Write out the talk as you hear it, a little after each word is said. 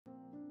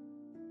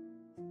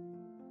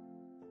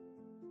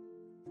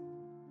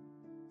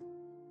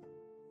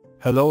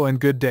Hello and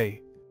good day.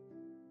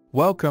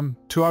 Welcome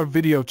to our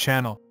video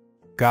channel,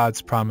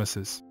 God's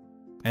Promises.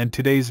 And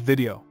today's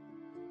video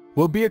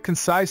will be a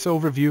concise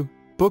overview,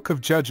 Book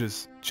of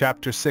Judges,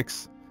 chapter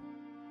 6.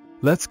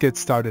 Let's get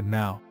started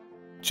now.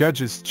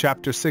 Judges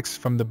chapter 6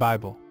 from the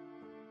Bible.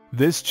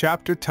 This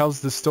chapter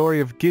tells the story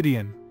of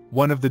Gideon,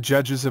 one of the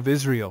judges of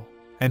Israel,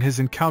 and his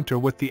encounter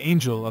with the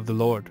angel of the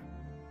Lord.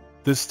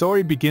 The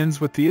story begins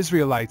with the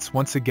Israelites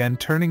once again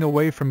turning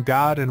away from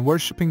God and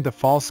worshipping the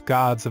false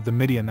gods of the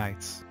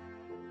Midianites.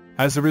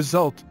 As a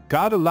result,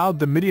 God allowed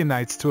the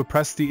Midianites to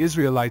oppress the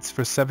Israelites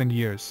for 7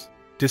 years,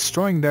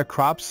 destroying their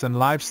crops and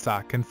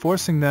livestock and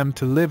forcing them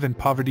to live in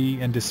poverty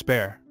and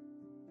despair.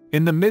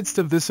 In the midst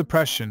of this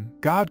oppression,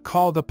 God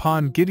called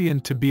upon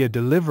Gideon to be a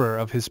deliverer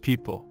of his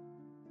people.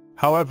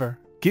 However,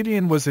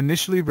 Gideon was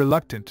initially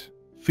reluctant,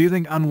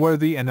 feeling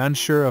unworthy and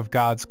unsure of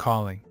God's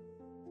calling.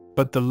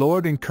 But the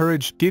Lord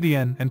encouraged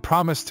Gideon and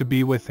promised to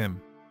be with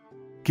him.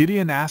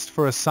 Gideon asked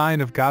for a sign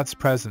of God's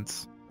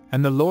presence,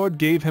 and the Lord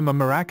gave him a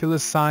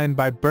miraculous sign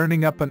by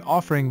burning up an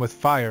offering with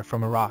fire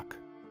from a rock.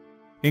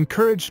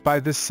 Encouraged by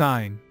this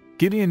sign,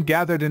 Gideon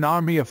gathered an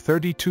army of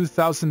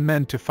 32,000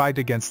 men to fight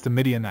against the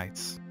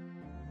Midianites.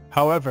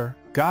 However,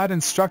 God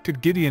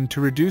instructed Gideon to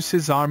reduce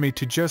his army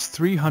to just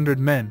 300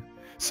 men,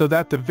 so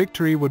that the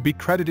victory would be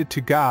credited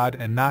to God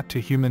and not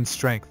to human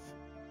strength.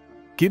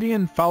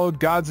 Gideon followed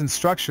God's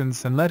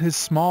instructions and led his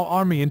small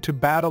army into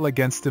battle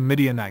against the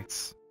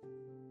Midianites.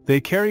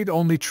 They carried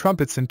only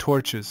trumpets and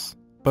torches,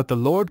 but the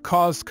Lord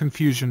caused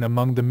confusion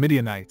among the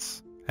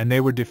Midianites, and they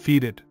were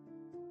defeated.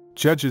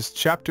 Judges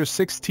chapter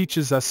 6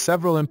 teaches us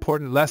several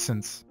important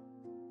lessons.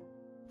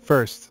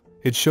 First,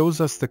 it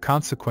shows us the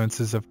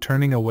consequences of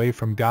turning away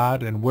from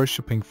God and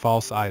worshipping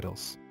false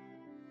idols.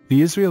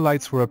 The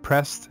Israelites were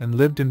oppressed and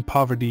lived in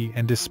poverty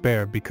and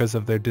despair because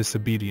of their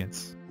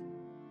disobedience.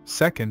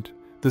 Second,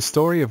 the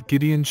story of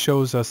Gideon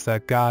shows us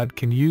that God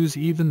can use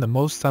even the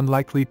most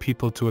unlikely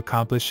people to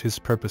accomplish his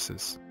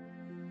purposes.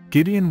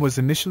 Gideon was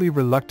initially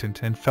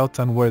reluctant and felt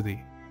unworthy,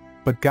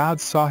 but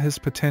God saw his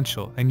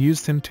potential and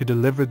used him to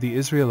deliver the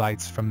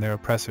Israelites from their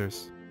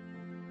oppressors.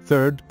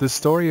 Third, the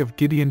story of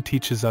Gideon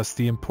teaches us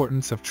the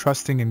importance of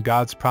trusting in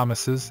God's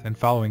promises and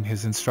following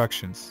his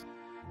instructions.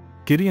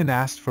 Gideon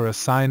asked for a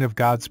sign of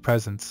God's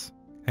presence,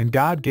 and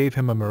God gave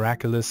him a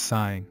miraculous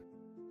sign.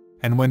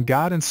 And when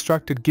God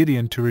instructed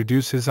Gideon to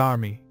reduce his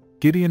army,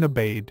 Gideon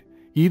obeyed,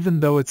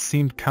 even though it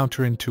seemed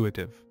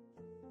counterintuitive.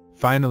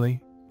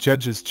 Finally,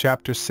 Judges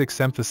chapter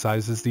 6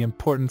 emphasizes the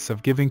importance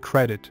of giving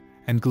credit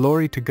and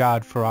glory to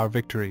God for our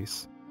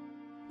victories.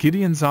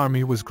 Gideon's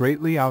army was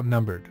greatly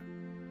outnumbered,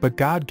 but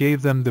God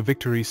gave them the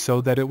victory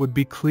so that it would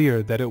be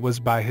clear that it was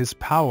by his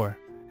power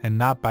and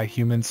not by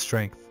human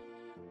strength.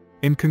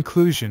 In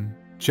conclusion,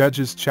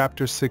 Judges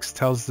chapter 6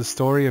 tells the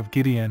story of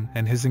Gideon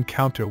and his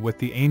encounter with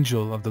the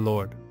angel of the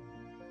Lord.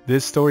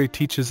 This story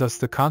teaches us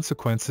the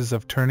consequences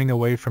of turning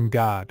away from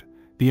God,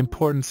 the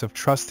importance of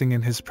trusting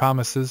in his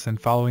promises and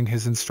following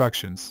his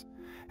instructions,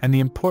 and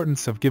the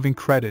importance of giving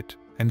credit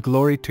and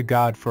glory to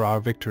God for our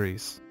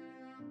victories.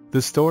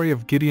 The story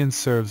of Gideon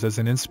serves as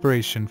an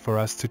inspiration for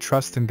us to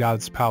trust in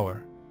God's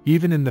power,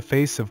 even in the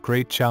face of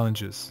great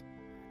challenges,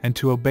 and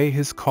to obey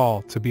his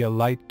call to be a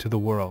light to the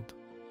world.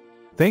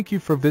 Thank you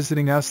for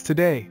visiting us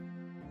today.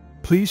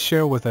 Please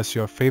share with us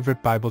your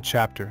favorite Bible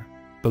chapter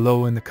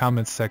below in the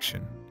comments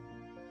section.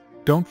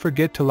 Don't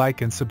forget to like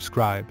and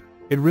subscribe.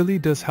 It really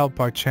does help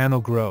our channel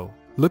grow.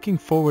 Looking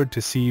forward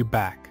to see you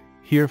back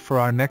here for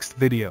our next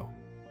video.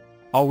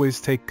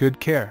 Always take good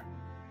care.